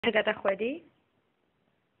გადახვედი?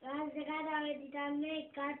 რაზე გადავედი და მე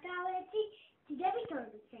გადავედი დიდებით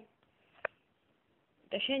ორბიცე.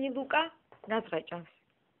 და შენი ლუკა რას ღეჭავს?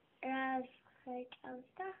 რას ღეჭავს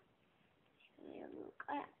და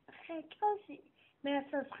ლუკა ღეჭავს, მე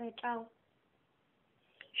რასაც ღეჭავ.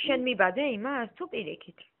 შენ მიბადე იმას თუ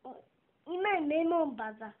პირიქით? იმან მე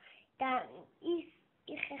მომბაძა და ის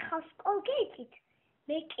იხეხავს კოლგეიტით.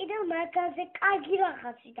 მე კიდევ მაგაზე კარგი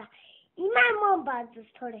რაღაცი და იმან მომბაძოს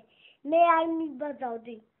თორე მე არ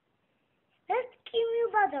მიბაძავდი. ეს კი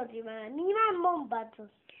მიბაძავდი, მაგრამ იმან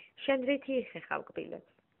მომბაძოს. შენ რითი იხეხავ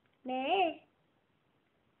კბილებს? მე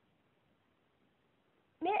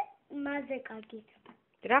მასე კარგით.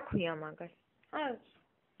 რა ქვია მაგას? არ ვიცი.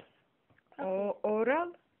 ორალ?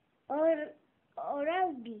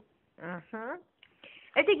 ორალბი. აჰა.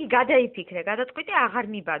 ესე იგი გადაიფიქრე, გადაწყვიტე აღარ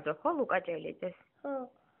მიბაძო, ხო ლუკა ჭელიძეს? ხო.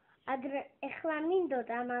 ადრე ეხლა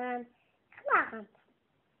მინდოდა, მაგრამ ეხლა აღარ.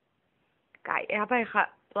 კაი, აბა ეხლა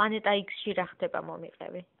პლანეტა X-ში რა ხდება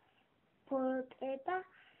მომიყევი? ფოტოება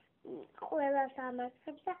ყველას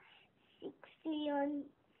ამართებს და 6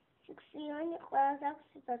 მილიონი ყველას აქვს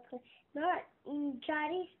სიცოცხლე. მაგრამ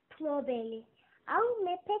ჯარის ფლობელი. აუ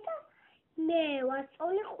მეფე და მე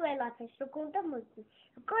ვასწავლე ყველაფერს, როგორ უნდა მოძნი.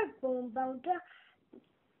 როგორ ბომბა უნდა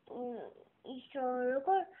ისო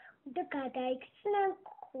როგორ უნდა გადაიქცნენ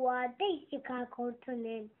ქვა და ისე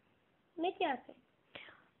გაგორთნენ. მეტი ასე.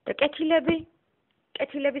 და კეთილები?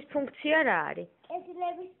 კეთილების ფუნქცია რა არის?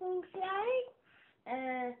 კეთილების ფუნქცია არის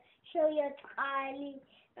შევია წყალი,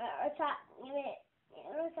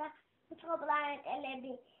 როცა უცხო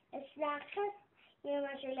პლანეტელები ეს ნახეს, მე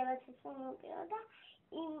შეიძლება ცეცხლმოკლეო და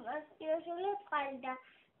იმას შეიძლება წყალი და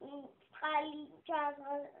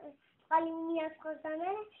წყალი მიასხოს და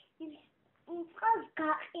მე იმ წყალს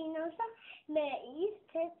გაყინოს და მე ის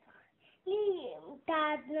ცეცხლი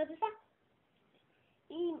დააძნობს და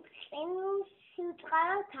იმ ყინულს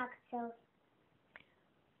სიუწყაროდ აქცევს.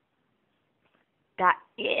 და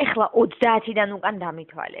ეხლა 30-დან უკან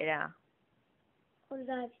დამითვალე რა.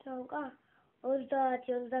 30-დან უკან?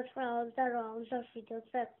 30, 29, 28,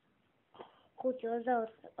 27, 28,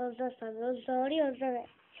 29, 30,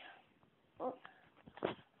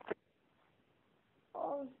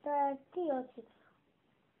 32,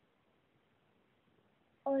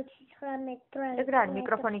 33. ეგ რა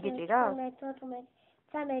მიკროფონი გიჭირავს? 13,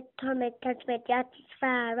 14, 15, 16,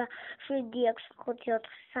 17, 18,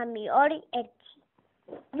 19, 4, 1,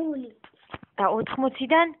 0. და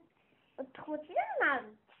 80-დან? 80-დან არ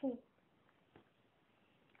ვიცი.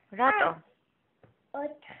 რატო?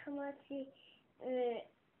 80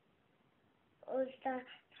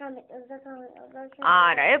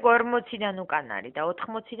 არა, ეგ 40-დან უკან არის და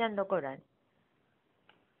 80-დან როგორ არის?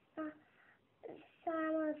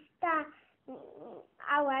 60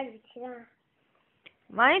 აუ არ ვიცი რა.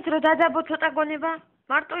 მაინც რო დაძაბო ცოტა გონება,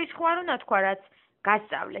 მარტო ის ხო არ უნდა თქვა რაც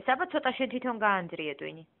გასწავლეს, აბა ცოტა შენ თვითონ გაანძრიე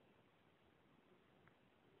ტვინი.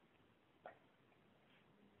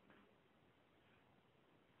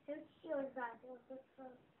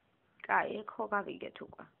 კაი, ეგ ხო გავიგეთ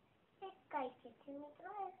უკვე. ეგ გაიგეთ,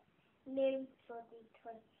 იმიტომ რომ მე ვიცოდი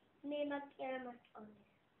თორე მე მაგ არ მასწავლე.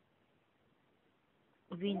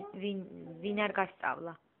 ვინ არ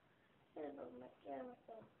გასწავლა?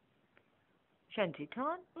 შენ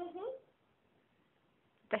თვითონ?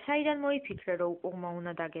 და საიდან მოიფიქრე რომ უკუღმა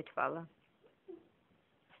უნდა დაგეთვალა?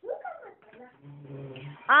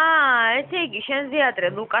 ესე იგი შენზე ადრე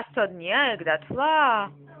ლუკას ცოდნია ეგ დათვლა?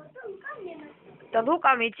 და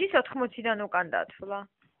ლუკა მიცის 80-დან უკან დათვლა?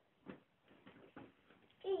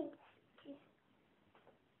 კი.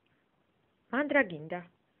 მან რა გინდა?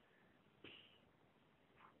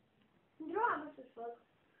 დრო ამას უსვოლ.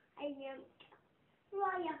 აი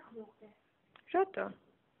აქ მოხდა. რატო?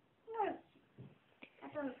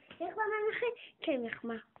 ეხლა მანახე ჩემი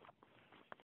ხმა.